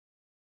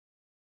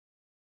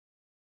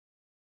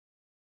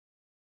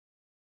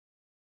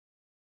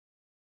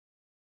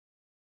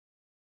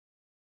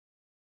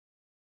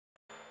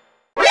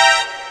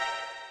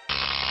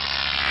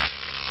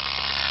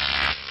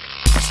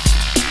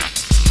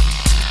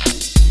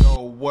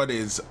What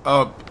is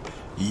up,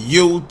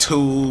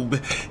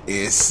 YouTube?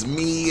 It's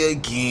me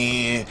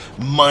again,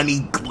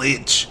 Money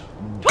Glitch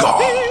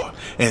God.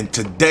 And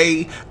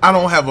today I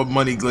don't have a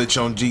money glitch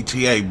on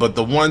GTA, but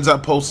the ones I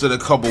posted a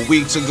couple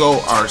weeks ago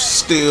are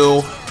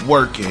still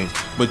working.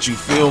 But you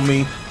feel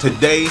me?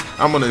 Today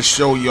I'm gonna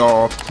show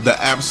y'all the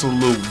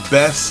absolute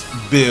best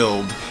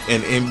build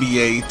in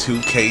NBA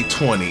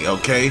 2K20,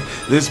 okay?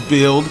 This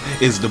build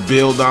is the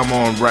build I'm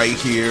on right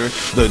here,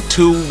 the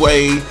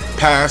two-way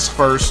pass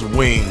first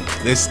wing.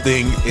 This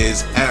thing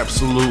is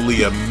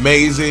absolutely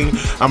amazing.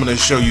 I'm gonna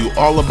show you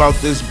all about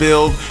this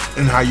build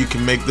and how you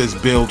can make this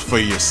build for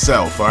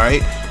yourself, all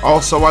right?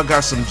 Also, I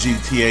got some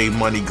GTA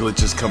money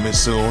glitches coming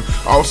soon.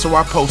 Also,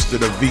 I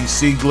posted a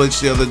VC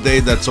glitch the other day.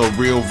 That's a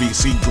real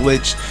VC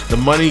glitch. The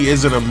money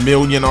isn't a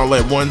million all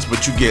at once,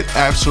 but you get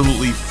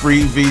absolutely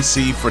free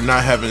VC for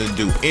not having to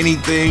do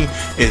anything.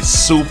 It's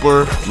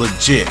super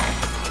legit.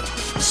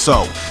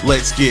 So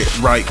let's get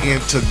right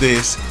into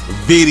this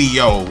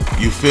video.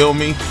 You feel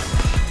me?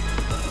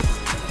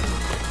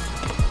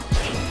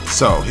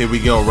 So here we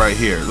go right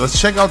here. Let's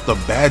check out the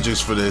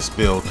badges for this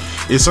build.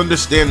 It's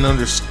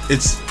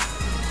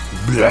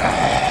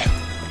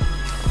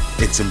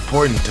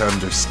important to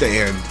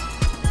understand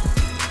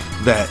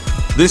that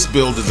this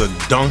build is a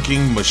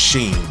dunking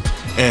machine,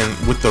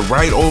 and with the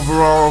right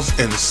overalls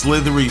and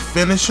slithery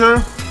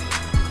finisher,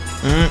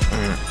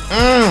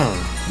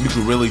 you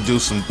can really do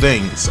some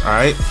things. All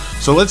right,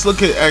 so let's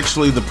look at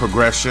actually the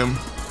progression.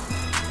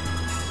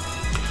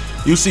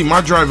 You see,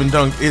 my drive and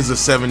dunk is a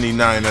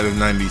 79 out of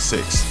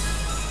 96.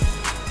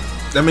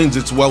 That means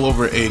it's well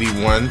over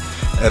 81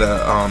 at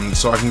a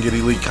so I can get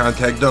elite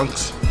contact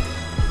dunks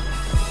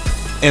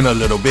in a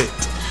little bit.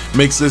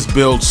 Makes this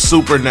build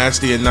super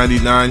nasty at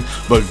 99,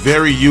 but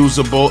very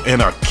usable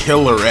and a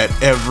killer at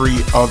every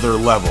other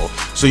level.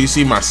 So you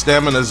see, my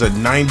stamina is at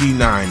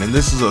 99, and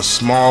this is a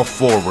small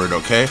forward,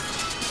 okay?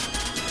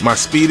 My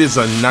speed is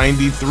a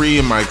 93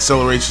 and my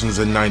acceleration is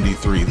a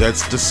 93.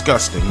 That's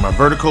disgusting. My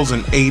vertical's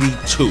an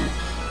 82,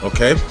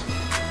 okay?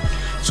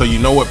 So you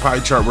know what pie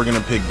chart we're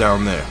gonna pick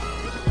down there.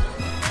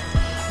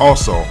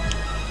 Also,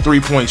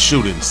 3-point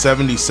shooting,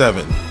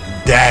 77.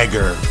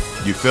 Dagger.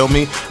 You feel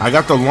me? I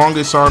got the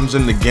longest arms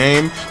in the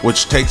game,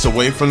 which takes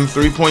away from the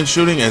 3-point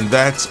shooting, and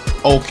that's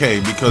okay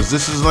because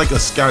this is like a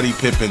Scottie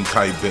Pippen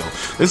type build.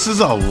 This is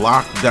a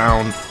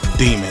lockdown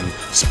demon.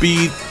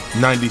 Speed,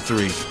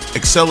 93.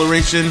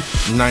 Acceleration,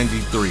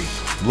 93.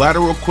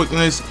 Lateral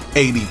quickness,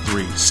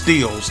 83.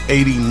 Steals,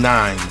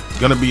 89.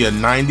 Gonna be a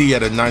 90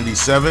 at a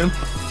 97.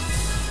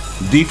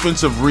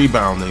 Defensive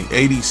rebounding,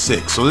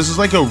 86. So this is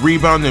like a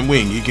rebounding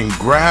wing. You can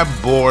grab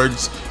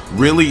boards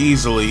really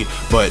easily,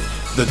 but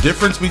the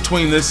difference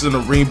between this and a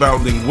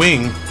rebounding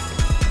wing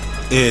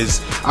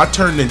is I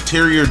turned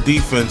interior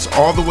defense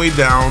all the way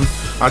down,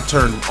 I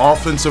turned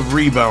offensive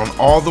rebound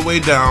all the way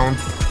down,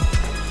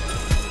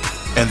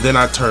 and then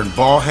I turned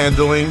ball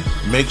handling.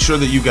 Make sure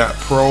that you got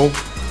pro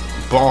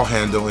ball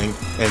handling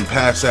and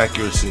pass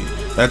accuracy.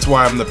 That's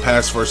why I'm the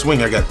pass first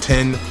wing. I got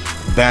 10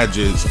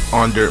 badges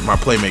under my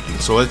playmaking.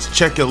 So let's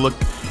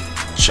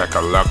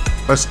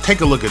let's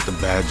take a look at the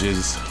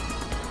badges.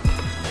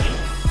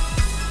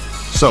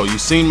 So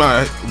you've seen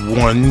my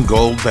 1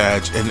 gold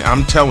badge, and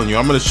I'm telling you,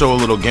 I'm going to show a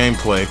little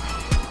gameplay.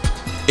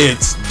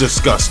 It's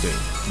disgusting.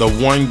 The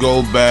 1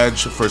 gold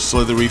badge for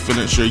slithery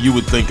finisher, you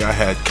would think I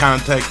had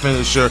contact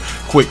finisher,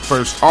 quick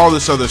first, all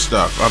this other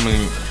stuff. I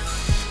mean,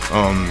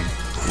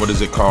 what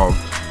is it called?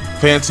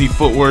 Fancy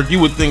footwork. You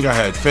would think I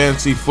had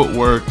fancy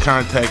footwork,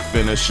 contact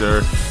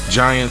finisher,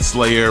 giant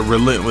slayer,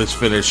 relentless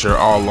finisher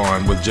all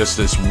on with just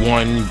this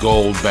 1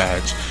 gold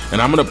badge.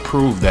 And I'm going to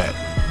prove that.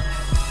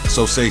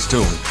 So stay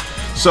tuned.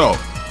 So,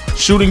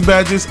 shooting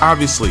badges,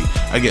 obviously,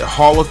 I get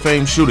Hall of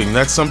Fame shooting.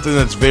 That's something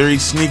that's very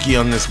sneaky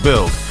on this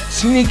build.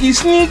 Sneaky,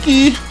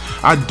 sneaky.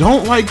 I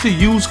don't like to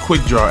use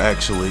quick draw,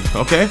 actually,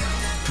 okay?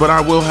 But I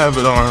will have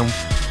it on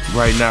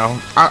right now.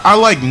 I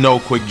like no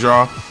quick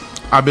draw.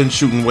 I've been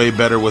shooting way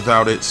better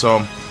without it, so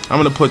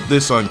I'm going to put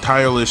this on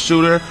tireless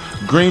shooter,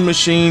 green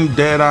machine,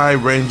 dead eye,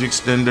 range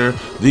extender.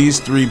 These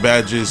 3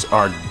 badges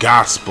are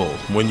gospel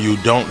when you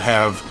don't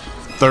have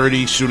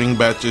 30 shooting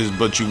badges,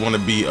 but you want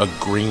to be a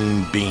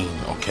green bean,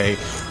 okay?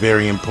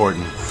 Very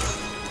important.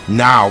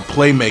 Now,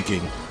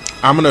 playmaking.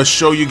 I'm going to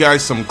show you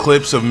guys some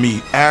clips of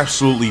me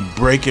absolutely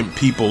breaking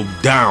people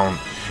down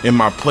in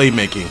my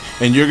playmaking,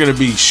 and you're going to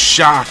be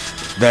shocked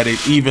that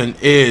it even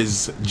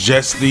is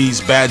just these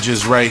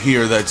badges right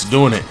here that's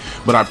doing it.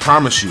 But I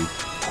promise you,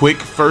 quick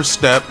first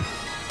step.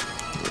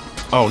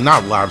 Oh,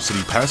 not lob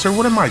city passer.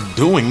 What am I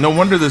doing? No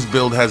wonder this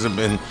build hasn't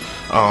been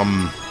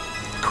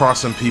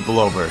crossing people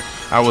over.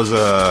 I was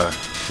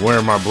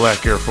wearing my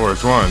black Air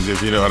Force Ones,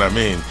 if you know what I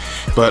mean.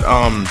 But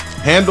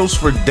handles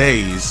for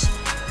days,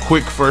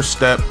 quick first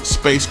step,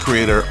 space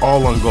creator,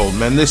 all on gold.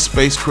 Man, this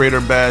space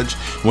creator badge,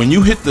 when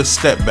you hit the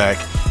step back,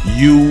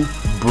 you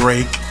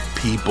break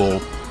people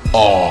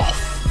off.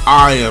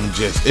 I am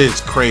just,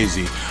 it's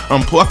crazy.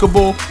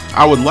 Unpluckable,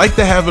 I would like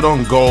to have it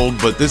on gold,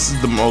 but this is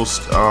the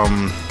most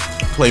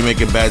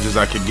playmaking badges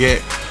I could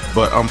get.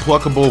 But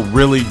unpluckable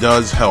really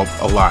does help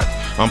a lot.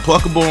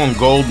 Unpluckable on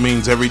gold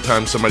means every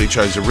time somebody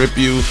tries to rip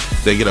you,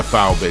 they get a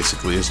foul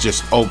basically. It's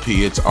just OP,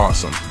 it's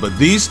awesome. But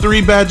these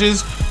 3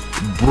 badges,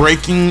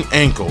 breaking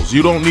ankles.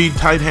 You don't need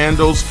tight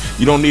handles,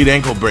 you don't need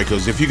ankle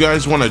breakers. If you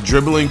guys want a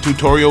dribbling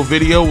tutorial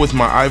video with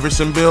my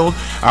Iverson build,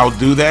 I'll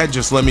do that.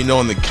 Just let me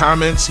know in the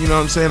comments, you know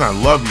what I'm saying? I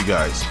love you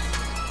guys.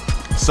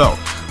 So,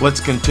 let's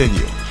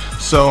continue.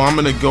 So, I'm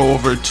gonna go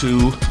over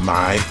to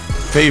my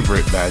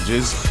favorite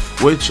badges,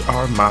 which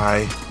are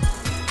my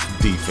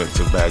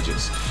defensive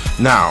badges.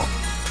 Now,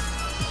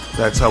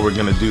 that's how we're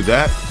gonna do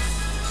that.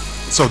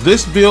 So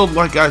this build,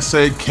 like I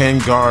said, can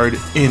guard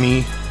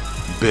any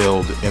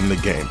build in the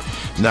game.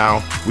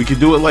 Now, we could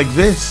do it like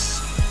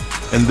this,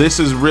 and this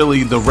is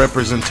really the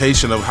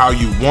representation of how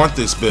you want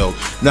this build.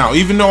 Now,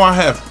 even though I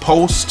have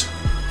post,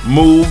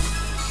 move,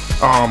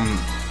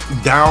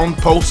 down,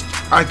 post,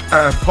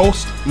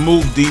 post,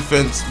 move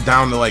defense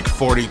down to like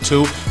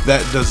 42,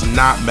 that does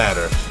not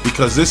matter,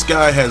 because this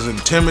guy has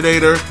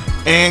Intimidator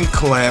and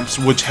clamps,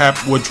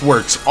 which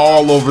works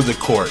all over the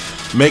court.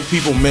 Make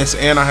people miss,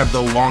 and I have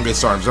the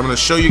longest arms. I'm going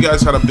to show you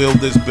guys how to build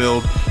this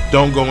build.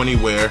 Don't go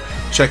anywhere.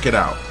 Check it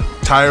out.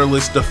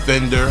 Tireless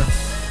defender,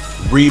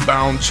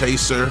 rebound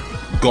chaser,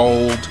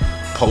 gold,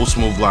 post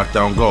move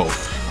lockdown gold.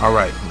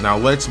 Alright, now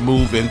let's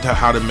move into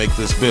how to make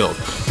this build.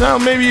 Now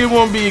maybe it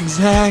won't be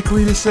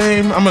exactly the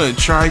same. I'm going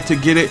to try to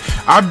get it.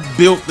 I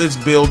built this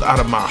build out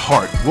of my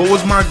heart. What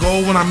was my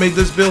goal when I made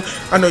this build?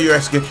 I know you're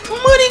asking,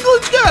 Money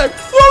Glitch God,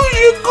 what was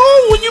your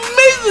goal when you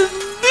made this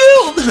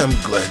build?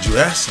 I'm glad you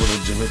asked, little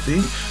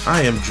Jimothy.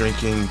 I am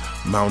drinking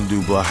Mountain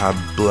Dew Baja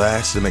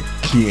Blast in a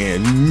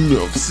can. You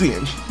know what I'm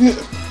saying?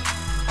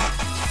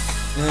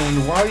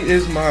 And why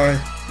is my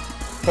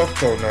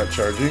Puffco not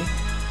charging?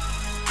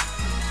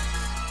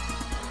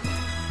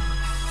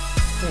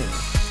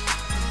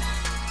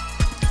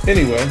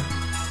 Anyway,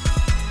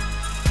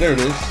 there it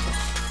is.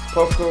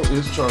 Puffco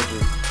is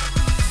charging.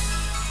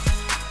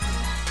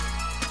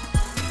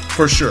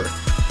 For sure.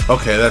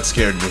 Okay, that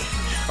scared me.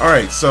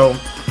 Alright, so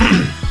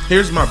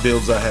here's my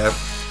builds I have.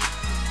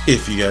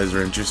 If you guys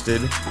are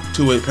interested.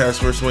 2-8 pass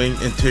first wing,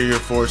 interior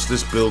force.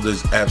 This build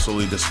is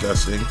absolutely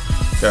disgusting.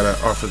 Got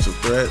an offensive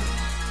threat.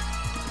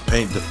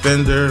 Paint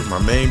defender. My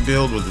main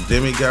build with the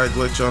Demigod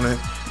glitch on it.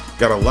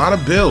 Got a lot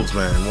of builds,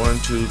 man. 1,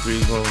 2, 3,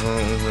 4,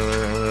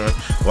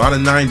 a lot of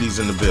 90s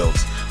in the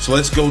builds. So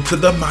let's go to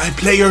the My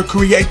Player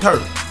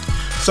Creator.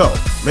 So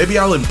maybe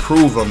I'll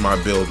improve on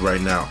my build right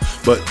now.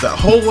 But the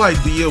whole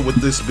idea with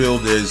this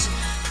build is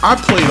I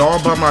played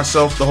all by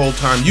myself the whole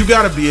time. You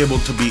got to be able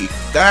to be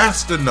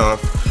fast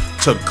enough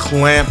to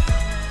clamp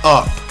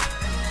up.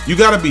 You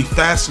got to be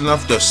fast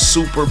enough to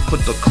super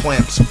put the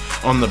clamps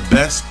on the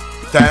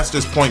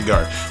fastest point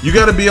guard. You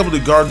got to be able to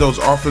guard those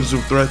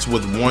offensive threats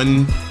with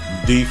one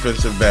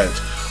defensive badge.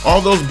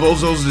 All those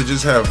bozos that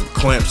just have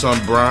clamps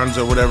on bronze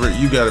or whatever,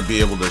 you got to be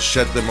able to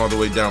shut them all the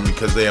way down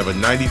because they have a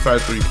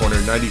 95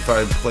 3-pointer,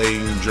 95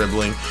 playing and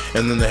dribbling,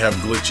 and then they have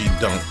glitchy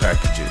dunk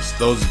packages.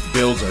 Those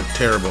builds are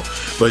terrible.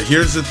 But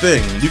here's the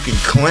thing, you can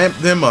clamp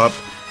them up,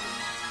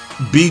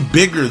 be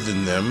bigger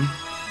than them,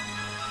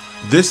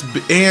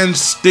 and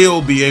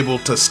still be able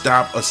to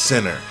stop a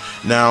center.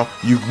 Now,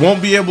 you won't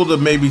be able to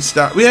maybe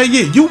stop. Yeah,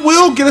 you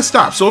will get a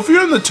stop. So if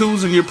you're in the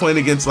 2s and you're playing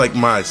against like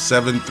my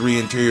 7-3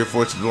 interior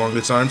force with the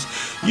longest arms,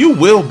 you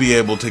will be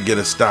able to get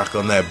a stock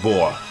on that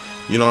boy.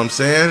 You know what I'm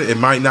saying? It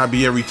might not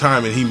be every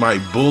time, and he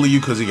might bully you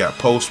because he got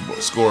post,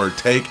 score, or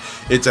take.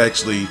 It's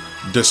actually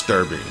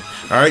disturbing.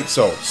 All right,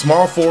 so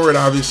small forward,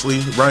 obviously.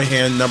 Right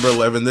hand, number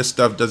 11. This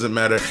stuff doesn't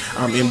matter.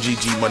 I'm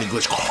MGG, Money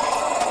Glitch.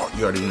 Oh,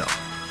 you already know.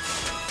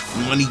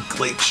 Money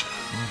Glitch.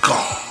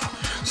 God.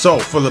 So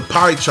for the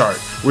pie chart,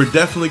 we're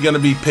definitely going to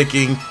be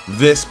picking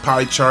this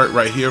pie chart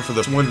right here for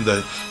the one,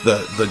 the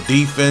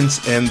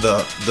defense and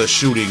the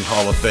shooting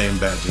Hall of Fame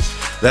badges.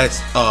 That's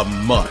a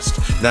must.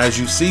 Now, as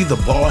you see, the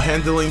ball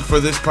handling for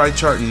this pie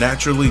chart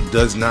naturally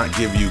does not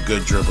give you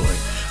good dribbling.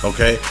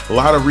 Okay, a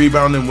lot of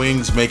rebounding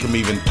wings make him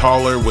even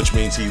taller, which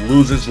means he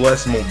loses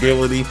less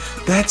mobility.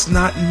 That's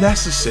not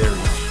necessary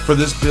for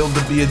this build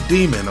to be a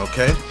demon.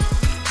 Okay,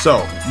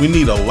 so we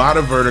need a lot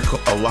of vertical,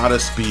 a lot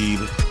of speed,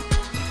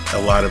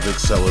 a lot of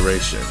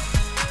acceleration.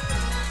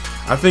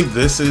 I think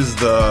this is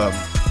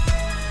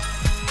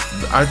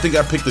I think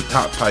I picked the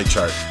top pie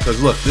chart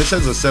because look, this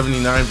has a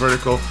 79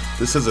 vertical,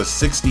 this has a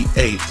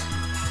 68.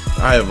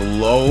 I have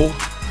low.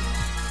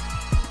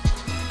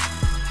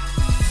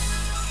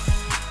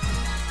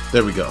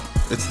 There we go.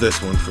 It's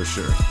this one for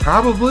sure.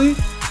 Probably.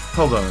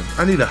 Hold on.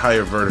 I need a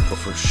higher vertical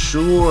for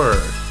sure.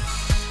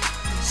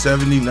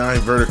 79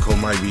 vertical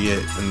might be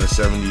it, and the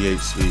 78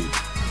 speed.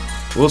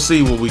 We'll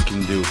see what we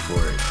can do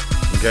for it.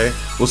 Okay?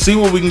 We'll see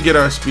what we can get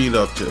our speed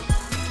up to.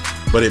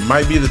 But it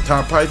might be the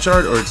top pie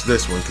chart or it's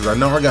this one, because I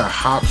know I got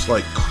hops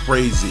like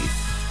crazy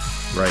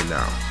right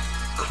now.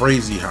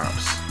 Crazy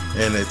hops.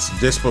 And it's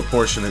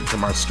disproportionate to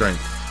my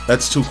strength.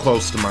 That's too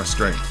close to my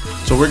strength.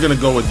 So we're going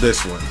to go with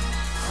this one.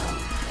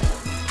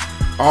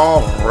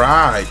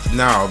 Alright.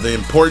 Now, the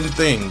important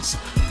things.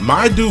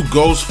 My dude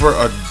goes for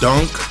a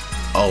dunk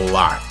a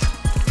lot.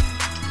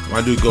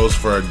 my dude goes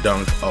for a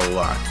dunk a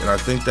lot. And I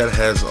think that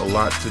has a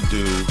lot to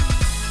do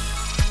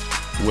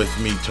with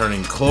me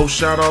turning close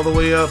shot all the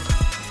way up.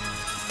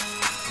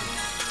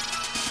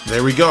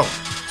 There we go.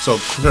 So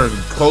turn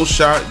close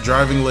shot,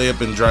 driving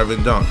layup, and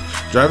driving dunk.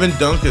 Driving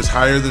dunk is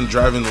higher than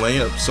driving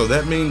layup, so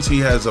that means he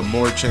has a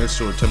more chance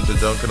to attempt a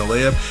dunk and a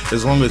layup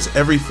as long as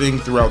everything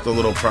throughout the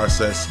little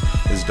process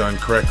is done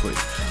correctly.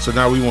 So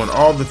now we want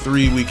all the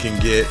 3 we can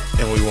get,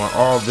 and we want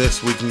all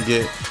this we can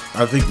get.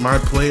 I think my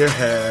player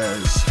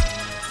has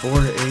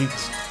 4, 8,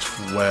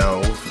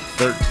 12,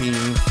 13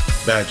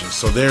 badges.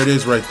 So there it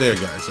is right there,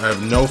 guys. I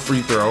have no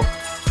free throw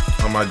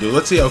on my dude.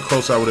 Let's see how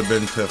close I would have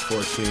been to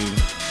 14.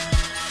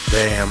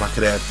 Damn, I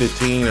could have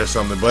 15 or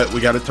something, but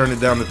we got to turn it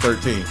down to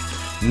 13.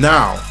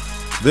 Now,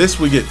 this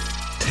we get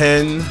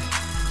 10.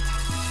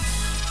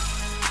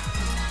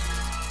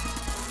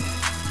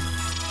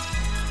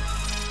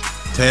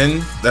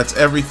 10, that's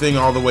everything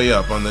all the way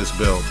up on this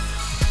build.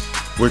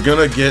 We're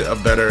gonna get a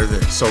better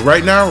thing. So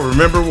right now,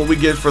 remember what we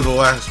get for the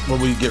last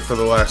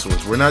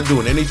ones. We're not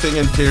doing anything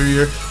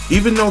interior,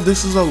 even though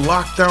this is a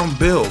lockdown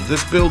build.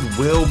 This build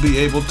will be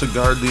able to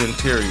guard the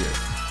interior.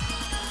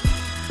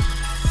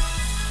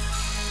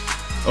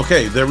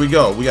 Okay, there we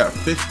go. We got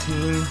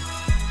 15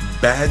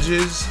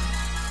 badges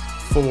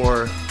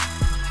for,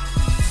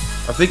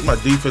 I think my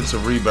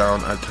defensive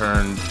rebound I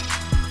turned,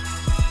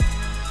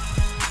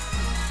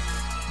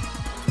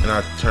 and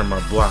I turned my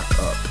block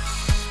up.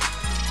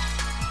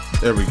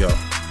 There we go.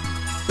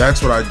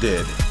 That's what I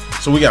did.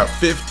 So we got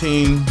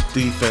 15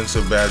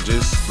 defensive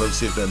badges. Let's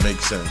see if that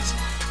makes sense.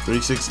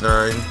 3, 6,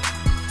 9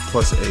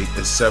 plus 8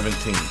 is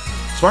 17.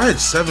 So I had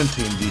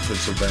 17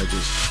 defensive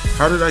badges.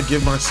 How did I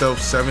give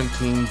myself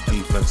 17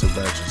 defensive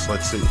badges?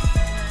 Let's see.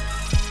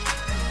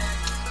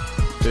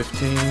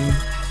 15.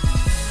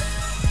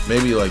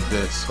 Maybe like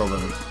this. Hold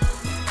on.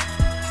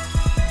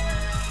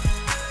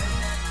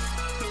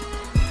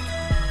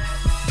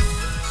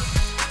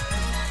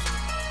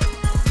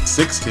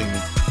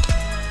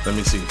 Let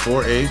me see.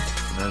 4, 8,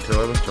 9, 10,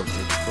 11, 12,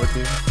 13,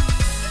 14,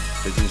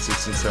 15,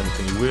 16,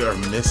 17. We are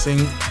missing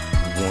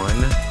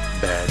one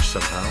badge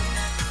somehow.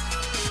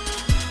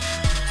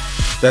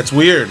 That's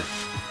weird.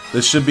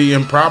 This should be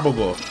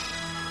improbable.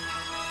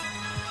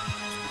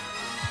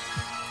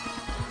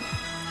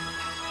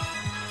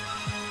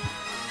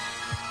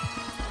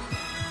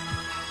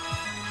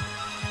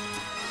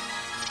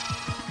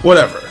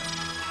 Whatever.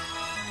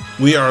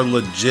 We are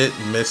legit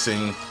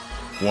missing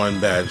one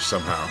badge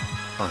somehow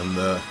on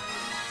the,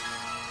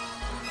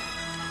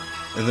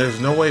 and there's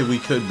no way we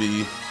could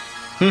be.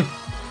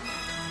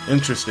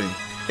 Interesting.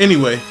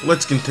 Anyway,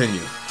 let's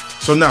continue.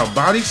 So now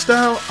body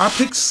style, I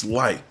picked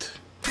slight.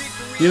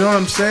 You know what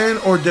I'm saying?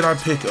 Or did I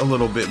pick a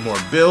little bit more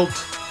built,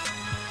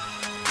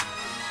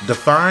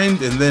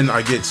 defined, and then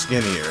I get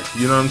skinnier?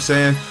 You know what I'm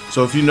saying?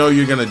 So if you know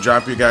you're gonna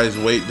drop your guys'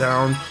 weight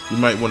down, you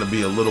might want to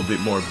be a little bit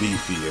more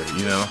beefier,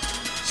 you know?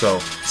 So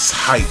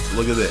height,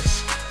 look at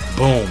this.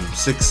 Boom,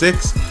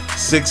 6'6",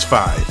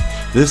 6'5".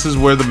 This is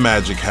where the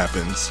magic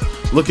happens.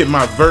 Look at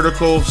my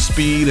vertical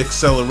speed,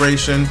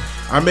 acceleration.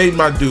 I made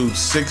my dude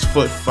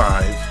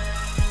 6'5".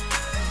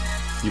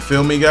 You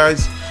feel me,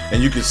 guys?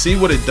 And you can see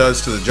what it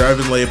does to the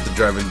driving layup, the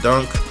driving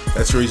dunk.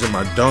 That's the reason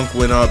my dunk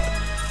went up.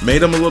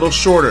 Made him a little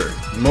shorter.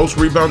 Most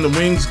rebounding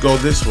wings go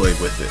this way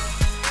with it.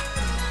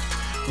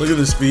 Look at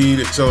the speed,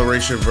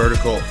 acceleration,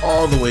 vertical,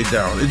 all the way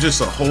down. It's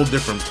just a whole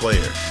different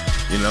player,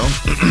 you know?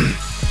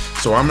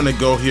 So I'm gonna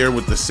go here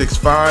with the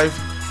 6'5",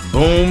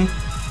 boom.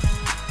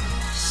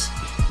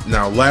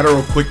 Now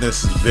lateral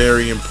quickness is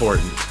very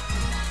important.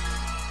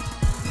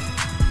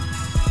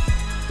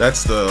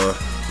 That's the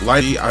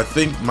light. I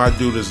think my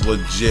dude is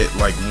legit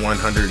like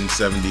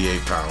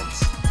 178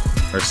 pounds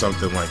or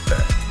something like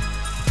that.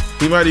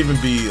 He might even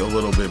be a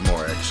little bit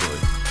more actually.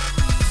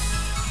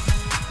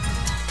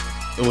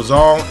 It was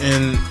all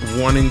in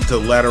wanting the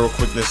lateral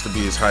quickness to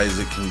be as high as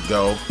it can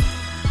go.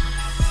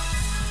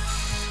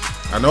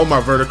 I know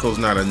my vertical is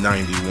not a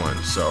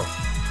 91, so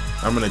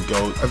I'm gonna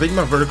go, I think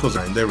my vertical is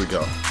 9, there we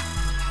go.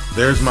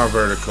 There's my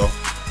vertical,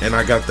 and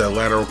I got the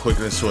lateral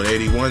quickness to an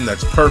 81,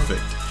 that's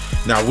perfect.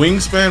 Now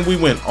wingspan, we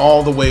went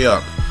all the way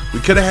up. We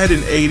could have had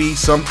an 80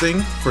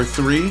 something for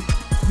 3,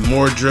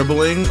 more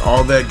dribbling,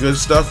 all that good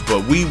stuff,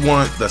 but we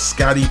want the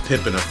Scottie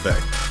Pippen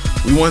effect.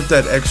 We want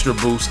that extra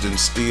boost in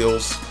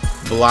steals,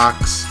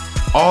 blocks,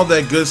 all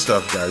that good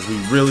stuff, guys. We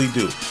really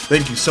do.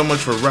 Thank you so much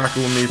for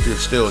rocking with me. If you're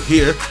still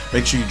here,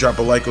 make sure you drop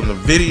a like on the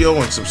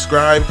video and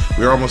subscribe.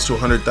 We're almost to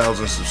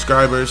 100,000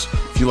 subscribers.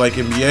 If you like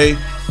NBA,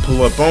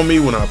 pull up on me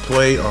when I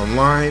play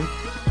online.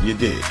 You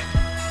dig.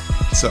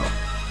 So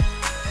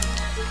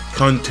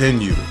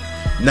continue.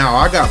 Now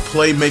I got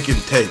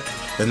playmaking take,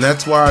 and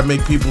that's why I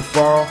make people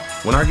fall.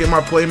 When I get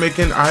my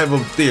playmaking, I have a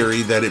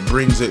theory that it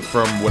brings it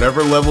from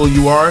whatever level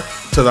you are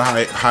to the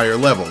higher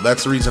level.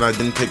 That's the reason I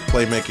didn't pick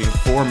playmaking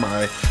for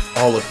my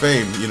Hall of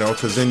Fame, you know,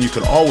 because then you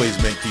could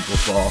always make people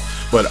fall.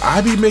 But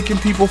I be making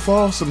people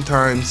fall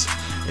sometimes,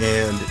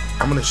 and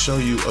I'm going to show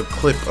you a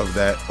clip of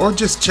that. Or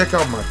just check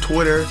out my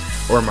Twitter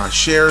or my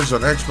shares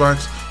on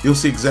Xbox. You'll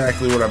see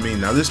exactly what I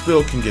mean. Now this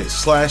build can get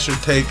slash or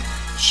take,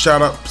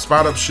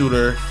 spot up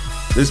shooter.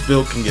 This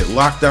build can get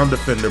lockdown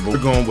defender, but we're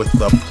going with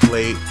the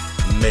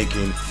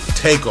playmaking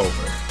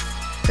takeover.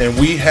 And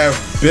we have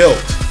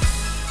built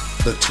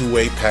the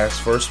two-way pass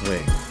first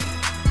wing.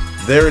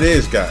 There it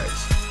is, guys.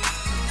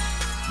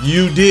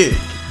 You dig,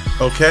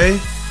 okay?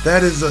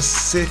 That is a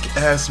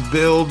sick-ass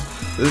build.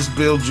 This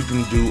build you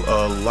can do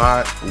a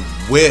lot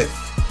with.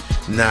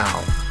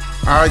 Now,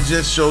 I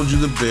just showed you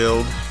the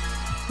build.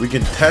 We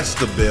can test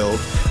the build.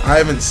 I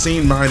haven't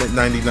seen mine at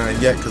 99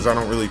 yet because I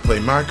don't really play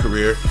my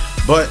career,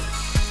 but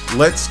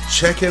let's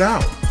check it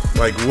out.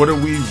 Like, what are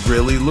we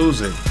really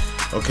losing?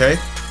 Okay,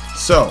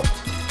 so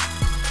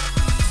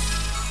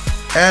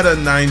at a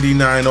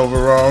 99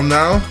 overall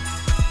now,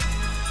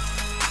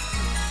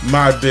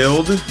 my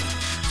build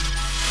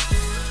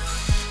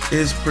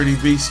is pretty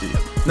beastie.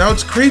 Now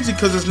it's crazy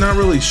because it's not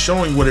really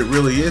showing what it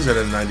really is at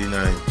a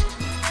 99.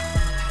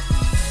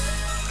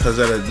 Because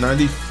at a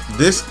 90,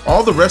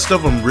 all the rest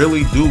of them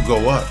really do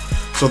go up.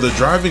 So the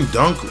driving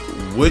dunk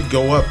would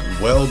go up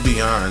well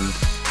beyond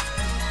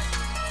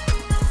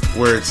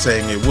where it's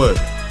saying it would.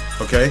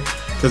 Okay?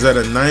 Because at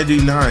a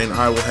 99,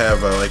 I will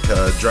have like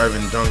a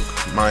driving dunk.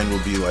 Mine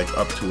will be like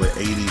up to an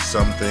 80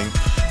 something.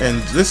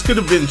 And this could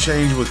have been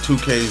changed with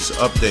 2K's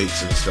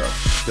updates and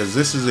stuff. Because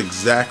this is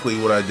exactly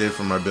what I did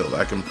for my build.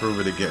 I can prove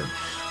it again.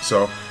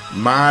 So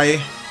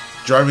my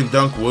driving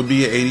dunk would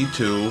be an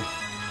 82.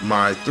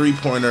 My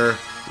three-pointer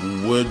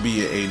would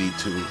be an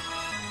 82.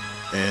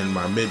 And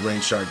my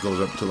mid-range shot goes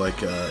up to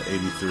like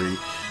 83.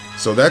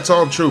 So that's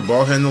all true.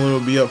 Ball handling will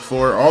be up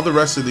 4. All the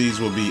rest of these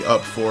will be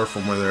up 4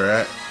 from where they're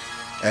at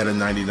a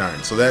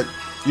 99. So that,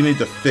 you need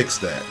to fix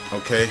that,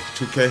 okay,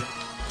 2K?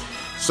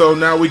 So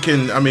now we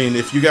can, I mean,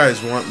 if you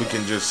guys want, we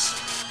can just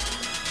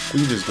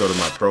go to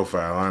my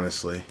profile,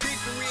 honestly.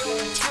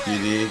 You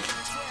dig?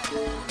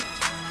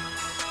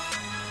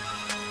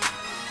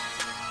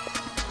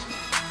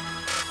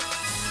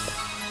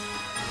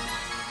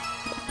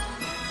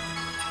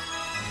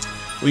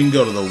 We can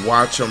go to the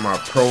watch on my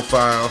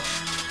profile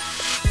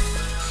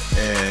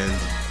and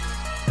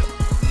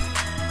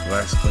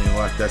last clean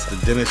lock. That's the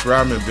Dennis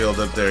Rodman build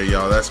up there,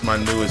 y'all. That's my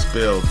newest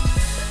build.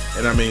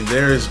 And I mean,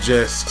 there is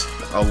just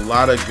a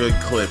lot of good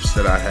clips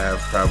that I have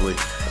probably.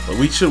 But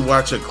we should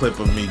watch a clip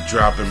of me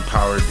dropping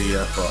power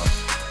DF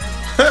off.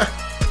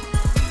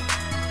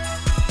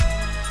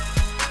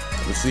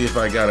 Let's see if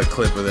I got a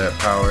clip of that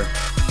power.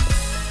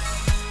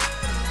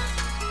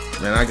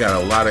 Man, I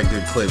got a lot of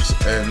good clips.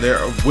 And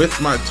they're with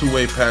my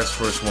two-way pass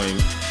first wing.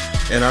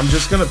 And I'm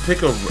just gonna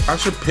I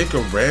should pick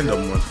a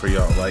random one for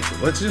y'all. Like,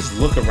 let's just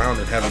look around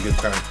and have a good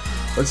time.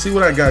 Let's see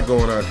what I got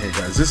going on here,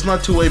 guys. This is my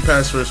two-way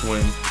pass first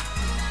wing.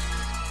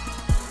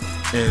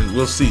 And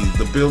we'll see.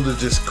 The build is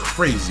just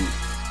crazy.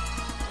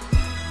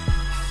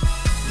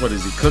 What,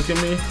 is he cooking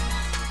me?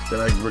 Did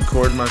I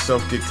record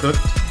myself get cooked?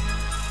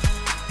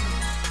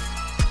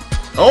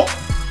 Oh!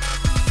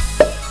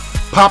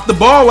 Pop the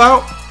ball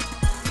out.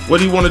 What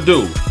do you want to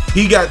do?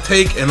 He got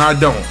take and I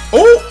don't.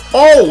 Oh!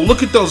 Oh!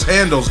 Look at those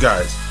handles,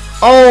 guys.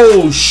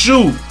 Oh,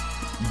 shoot.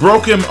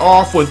 Broke him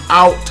off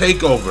without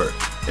takeover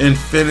and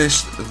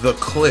finished the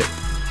clip.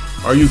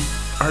 Are you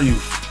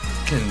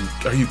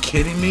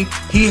kidding me?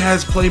 He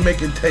has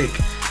playmaking take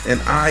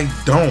and I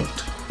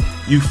don't.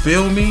 You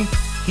feel me?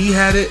 He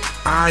had it,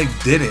 I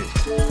didn't.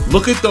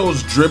 Look at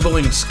those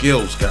dribbling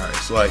skills,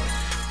 guys. Like,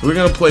 we're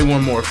gonna play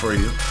one more for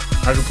you.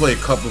 I can play a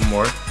couple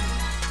more.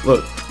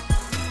 Look.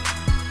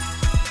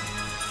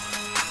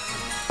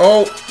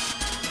 Oh.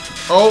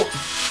 Oh.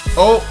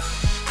 Oh.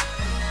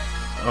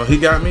 Oh, he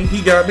got me.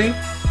 He got me.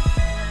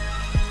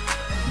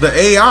 The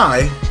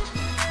AI,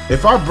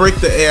 if I break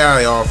the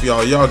AI off,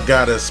 y'all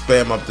gotta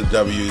spam up the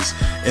W's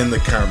in the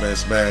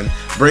comments, man.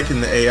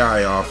 Breaking the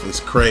AI off is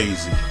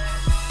crazy.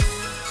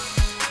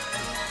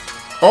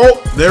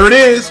 Oh, there it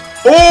is.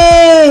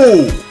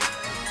 Oh!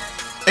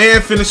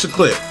 And finish the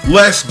clip.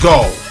 Let's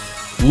go.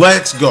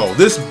 Let's go.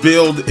 This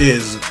build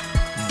is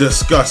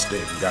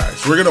disgusting,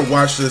 guys. We're gonna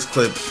watch this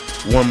clip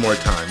one more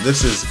time.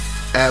 This is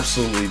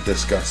absolutely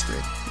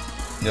disgusting.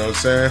 You know what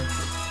I'm saying?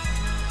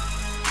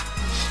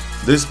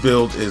 This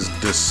build is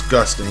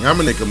disgusting. I'm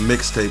gonna make a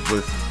mixtape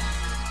with.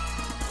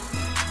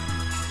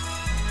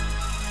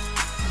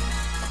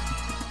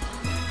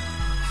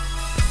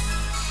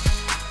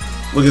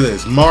 Look at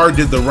this. Mar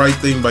did the right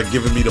thing by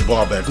giving me the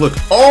ball back. Look.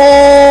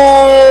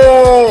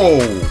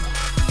 Oh!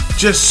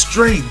 Just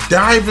straight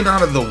diving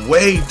out of the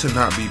way to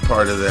not be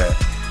part of that.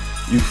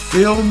 You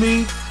feel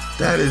me?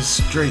 That is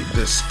straight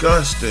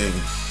disgusting.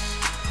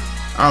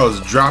 I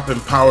was dropping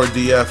power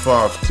DF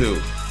off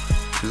too.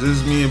 Is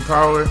this me in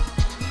power?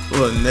 A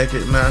little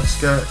naked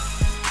mascot?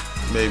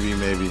 Maybe,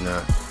 maybe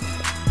not.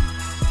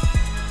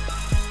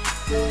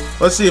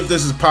 Let's see if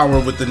this is power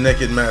with the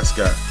naked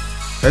mascot.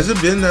 Has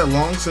it been that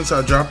long since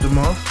I dropped him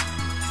off?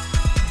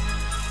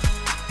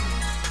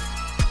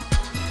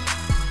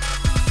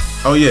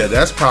 Oh yeah,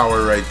 that's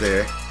power right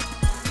there.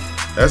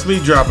 That's me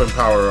dropping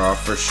power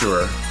off for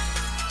sure.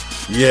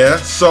 Yeah,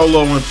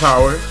 soloing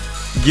power.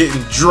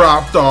 Getting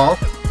dropped off.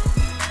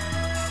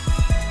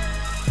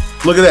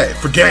 Look at that,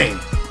 for game.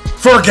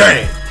 For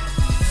game.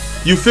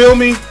 You feel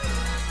me?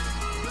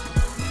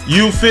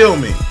 You feel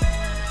me?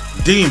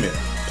 Demon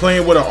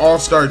playing with an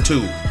All-Star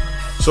 2.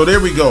 So there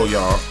we go,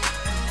 y'all.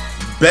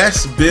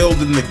 Best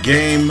build in the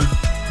game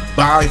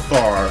by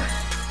far.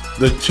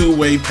 The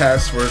two-way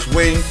pass first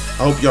wing.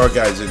 I hope y'all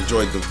guys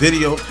enjoyed the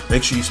video.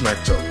 Make sure you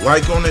smack a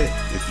like on it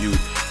if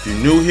you're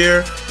new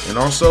here, and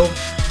also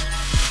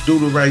do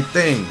the right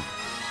thing.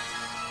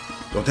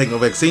 Don't take no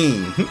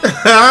vaccine.